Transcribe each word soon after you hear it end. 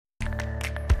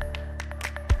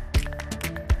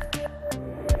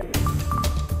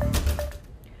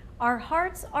Our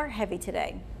hearts are heavy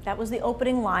today. That was the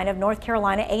opening line of North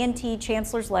Carolina A&T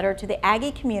Chancellor's letter to the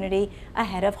Aggie community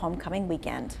ahead of homecoming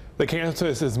weekend. The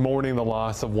campus is mourning the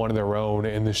loss of one of their own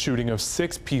in the shooting of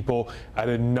 6 people at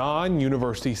a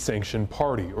non-university sanctioned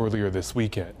party earlier this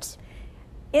weekend.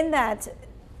 In that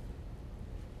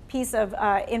piece of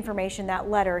information, that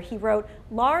letter, he wrote,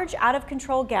 large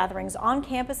out-of-control gatherings on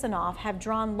campus and off have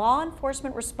drawn law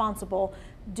enforcement responsible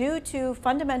due to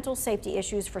fundamental safety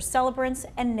issues for celebrants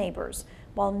and neighbors.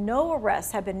 While no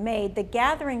arrests have been made, the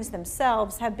gatherings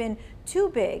themselves have been too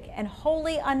big and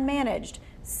wholly unmanaged.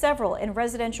 Several in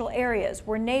residential areas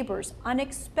where neighbors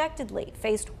unexpectedly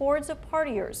faced hordes of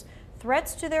partiers,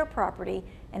 threats to their property,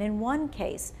 and in one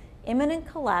case, imminent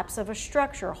collapse of a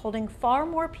structure holding far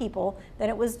more people than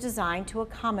it was designed to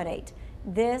accommodate.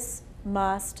 This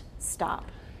must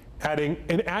stop. Adding,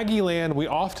 in Aggie land, we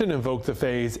often invoke the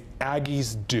phrase,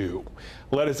 Aggies do.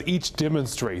 Let us each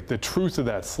demonstrate the truth of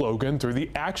that slogan through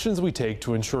the actions we take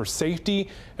to ensure safety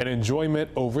and enjoyment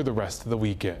over the rest of the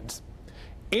weekend.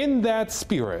 In that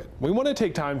spirit, we want to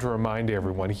take time to remind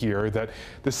everyone here that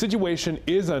the situation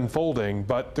is unfolding,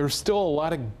 but there's still a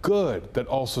lot of good that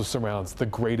also surrounds the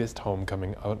greatest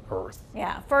homecoming on earth.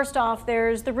 Yeah, first off,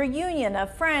 there's the reunion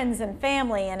of friends and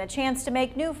family and a chance to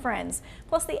make new friends,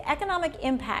 plus the economic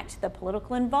impact, the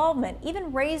political involvement,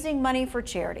 even raising money for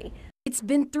charity. It's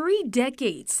been 3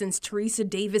 decades since Teresa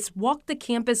Davis walked the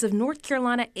campus of North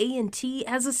Carolina A&T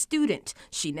as a student.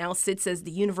 She now sits as the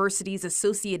university's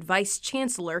Associate Vice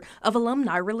Chancellor of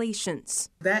Alumni Relations.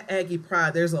 That Aggie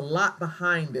pride, there's a lot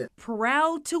behind it.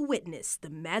 Proud to witness the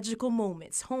magical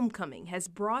moments homecoming has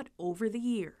brought over the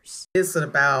years. It's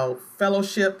about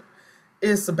fellowship.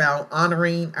 It's about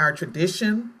honoring our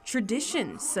tradition.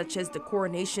 Traditions such as the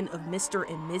coronation of Mr.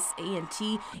 and Miss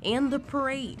A&T and the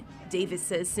parade. Davis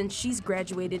says since she's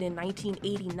graduated in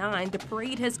 1989, the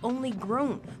parade has only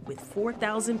grown, with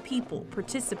 4,000 people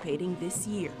participating this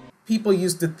year. People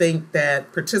used to think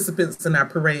that participants in our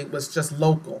parade was just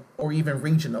local or even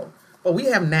regional, but we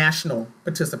have national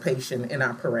participation in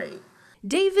our parade.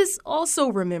 Davis also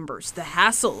remembers the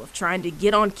hassle of trying to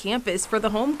get on campus for the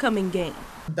homecoming game.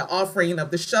 The offering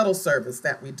of the shuttle service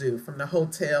that we do from the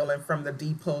hotel and from the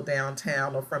depot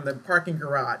downtown or from the parking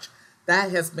garage,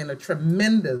 that has been a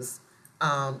tremendous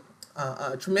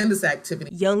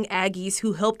activity. Young Aggies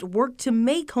who helped work to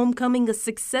make homecoming a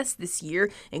success this year,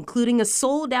 including a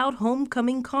sold-out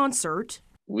homecoming concert.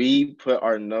 We put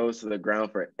our nose to the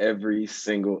ground for every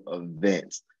single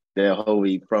event. The whole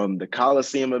week, from the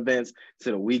Coliseum events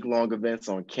to the week-long events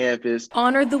on campus.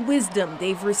 Honor the wisdom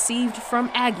they've received from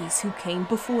Aggies who came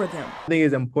before them. I think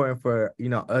it's important for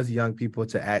us young people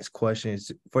to ask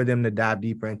questions, for them to dive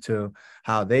deeper into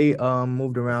how they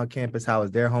moved around campus, how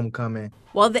was their homecoming.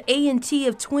 While the A&T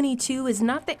of 22 is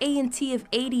not the A&T of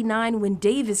 89 when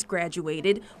Davis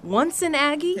graduated, once an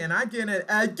Aggie. Can I get an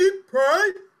Aggie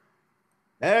pride?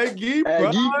 Aggie pride.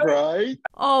 Aggie pride.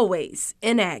 Always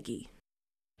an Aggie.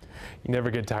 You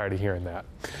never get tired of hearing that.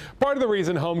 Part of the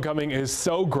reason homecoming is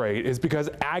so great is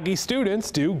because Aggie students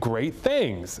do great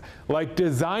things, like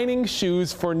designing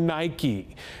shoes for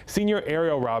Nike. Senior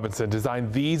Ariel Robinson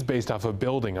designed these based off a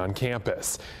building on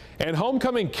campus. And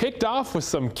homecoming kicked off with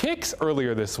some kicks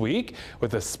earlier this week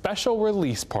with a special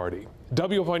release party.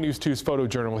 WFI News 2's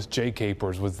photojournalist Jay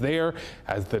Capers was there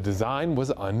as the design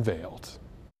was unveiled.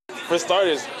 For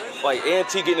starters, like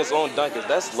A&T getting its own dunkers,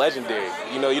 that's legendary.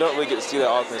 You know, you don't really get to see that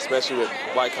often, especially with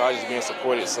white colleges being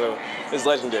supported, so it's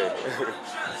legendary.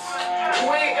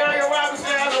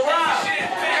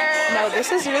 No,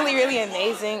 this is really, really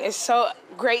amazing. It's so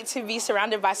great to be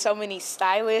surrounded by so many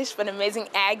stylish but amazing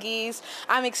Aggies.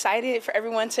 I'm excited for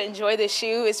everyone to enjoy the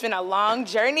shoe. It's been a long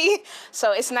journey,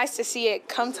 so it's nice to see it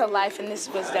come to life, and this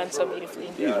was done so beautifully.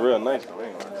 He's real nice.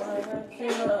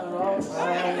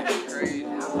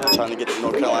 Trying to get the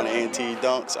North Carolina A&T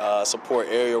dunks, support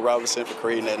Ariel Robinson for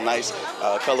creating that nice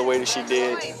colorway that she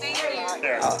did.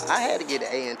 I had to get the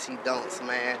A&T dunks,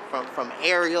 man. From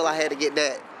Ariel, I had to get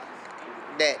that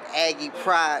Aggie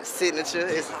pride signature.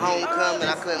 It's homecoming.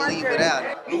 I couldn't leave without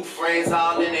it. New friends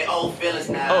all in their old feelings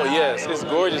now. Oh yes, it's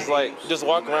gorgeous. Like just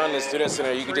walk around the student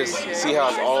center, you can just see how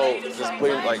it's all just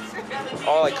put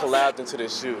all collabed into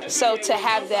this shoe. So to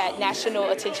have that national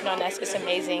attention on us is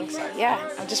amazing. So yeah,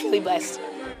 I'm just really blessed.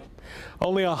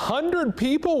 Only 100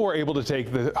 people were able to take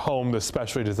home the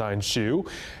specially designed shoe.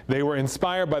 They were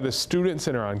inspired by the Student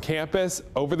Center on campus.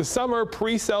 Over the summer,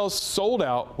 pre-sales sold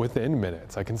out within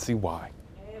minutes. I can see why.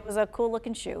 was a cool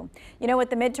looking shoe. You know, with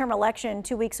the midterm election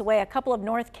 2 weeks away, a couple of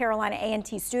North Carolina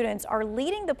A&T students are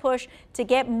leading the push to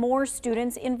get more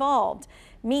students involved.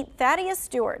 Meet Thaddeus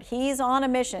Stewart. He's on a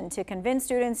mission to convince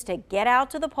students to get out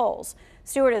to the polls.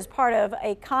 Stewart is part of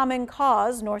a Common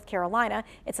Cause North Carolina.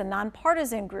 It's a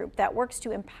nonpartisan group that works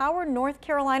to empower North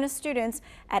Carolina students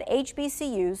at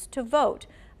HBCUs to vote.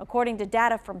 According to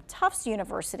data from Tufts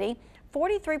University,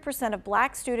 43% of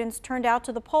black students turned out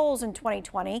to the polls in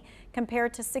 2020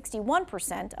 compared to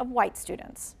 61% of white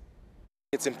students.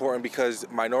 It's important because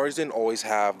minorities didn't always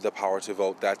have the power to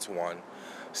vote. That's one.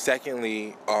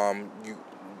 Secondly,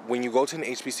 when you go to an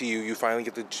HBCU, you finally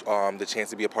get the chance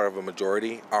to be a part of a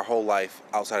majority. Our whole life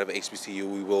outside of HBCU,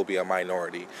 we will be a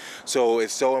minority. So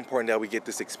it's so important that we get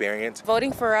this experience.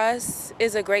 Voting for us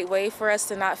is a great way for us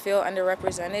to not feel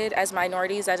underrepresented as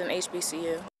minorities at an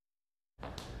HBCU.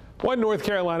 One North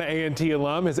Carolina A&T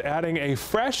alum is adding a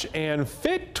fresh and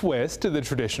fit twist to the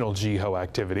traditional GHO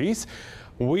activities.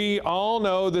 We all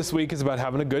know this week is about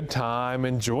having a good time,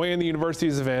 enjoying the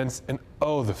university's events, and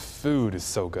oh, the food is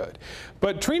so good.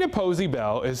 But Trina Posey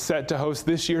Bell is set to host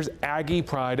this year's Aggie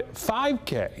Pride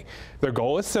 5K. Their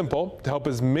goal is simple: to help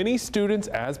as many students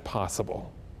as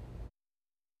possible.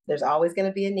 There's always going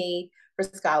to be a need for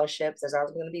scholarships. There's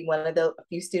always going to be a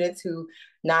few students who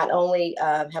not only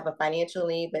have a financial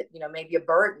need, but maybe a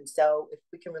burden. So if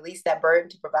we can release that burden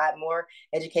to provide more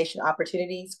education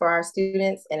opportunities for our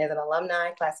students, and as an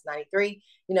alumni, class of '93,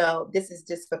 this is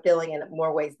just fulfilling in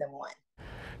more ways than one.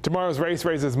 Tomorrow's race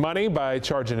raises money by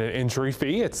charging an entry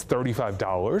fee. It's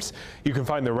 $35. You can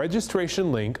find the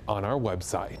registration link on our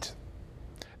website.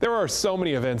 There are so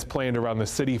many events planned around the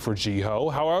city for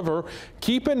GHO. However,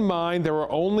 keep in mind there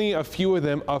are only a few of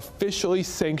them officially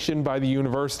sanctioned by the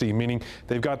university, meaning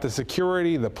they've got the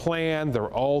security, the plan,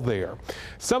 they're all there.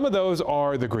 Some of those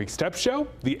are the Greek Step Show,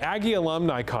 the Aggie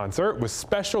Alumni Concert with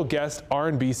special guest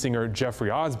R&B singer Jeffrey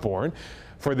Osborne.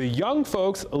 For the young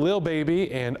folks, Lil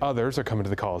Baby and others are coming to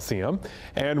the Coliseum.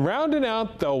 And rounding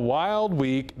out the wild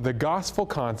week, the gospel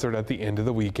concert at the end of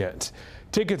the weekend.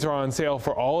 Tickets are on sale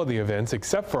for all of the events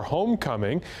except for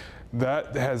Homecoming.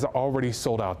 That has already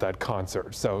sold out, that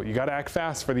concert. So you got to act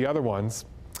fast for the other ones.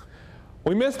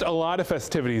 We missed a lot of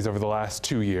festivities over the last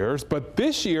 2 years, but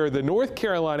this year the North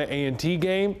Carolina A&T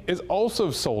game is also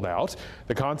sold out.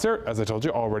 The concert, as I told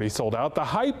you, already sold out. The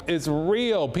hype is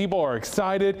real. People are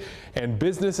excited and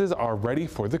businesses are ready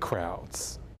for the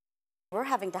crowds. We're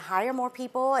having to hire more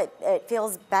people. It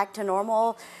feels back to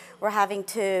normal. We're having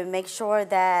to make sure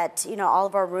that, all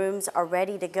of our rooms are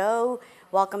ready to go,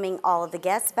 welcoming all of the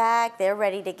guests back. They're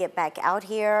ready to get back out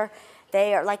here.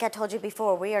 They are, like I told you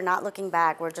before, we are not looking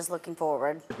back. We're just looking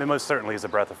forward. It most certainly is a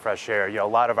breath of fresh air. A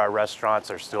lot of our restaurants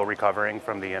are still recovering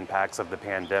from the impacts of the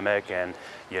pandemic and,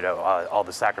 all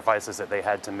the sacrifices that they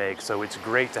had to make. So it's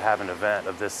great to have an event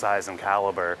of this size and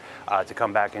caliber to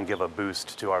come back and give a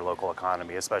boost to our local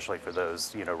economy, especially for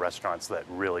those, restaurants that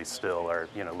really still are,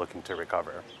 looking to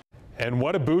recover. And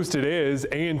what a boost it is.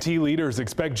 A&T leaders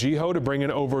expect GHO to bring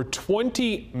in over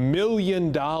 $20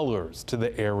 million to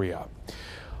the area.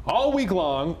 All week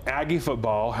long, Aggie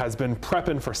football has been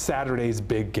prepping for Saturday's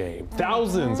big game.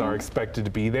 Thousands are expected to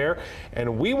be there,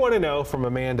 and we want to know from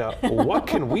Amanda, what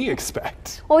can we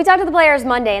expect? Well, we talked to the players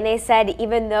Monday, and they said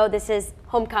even though this is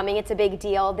homecoming, it's a big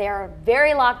deal. They're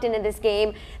very locked into this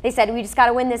game. They said we just got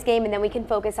to win this game, and then we can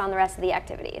focus on the rest of the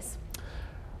activities.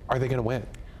 Are they going to win?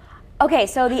 Okay,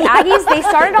 so the Aggies, they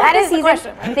started off the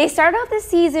season. They started off the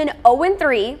season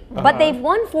 0-3, but they've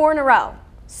won 4 in a row.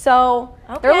 So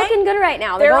they're looking good right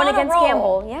now. They're going against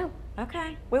Campbell. Yeah.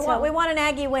 Okay. We want an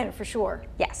Aggie win for sure.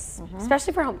 Yes,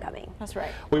 especially for homecoming. That's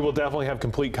right. We will definitely have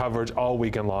complete coverage all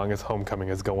weekend long as homecoming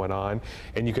is going on,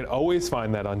 and you can always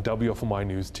find that on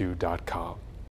WFMYnews2.com.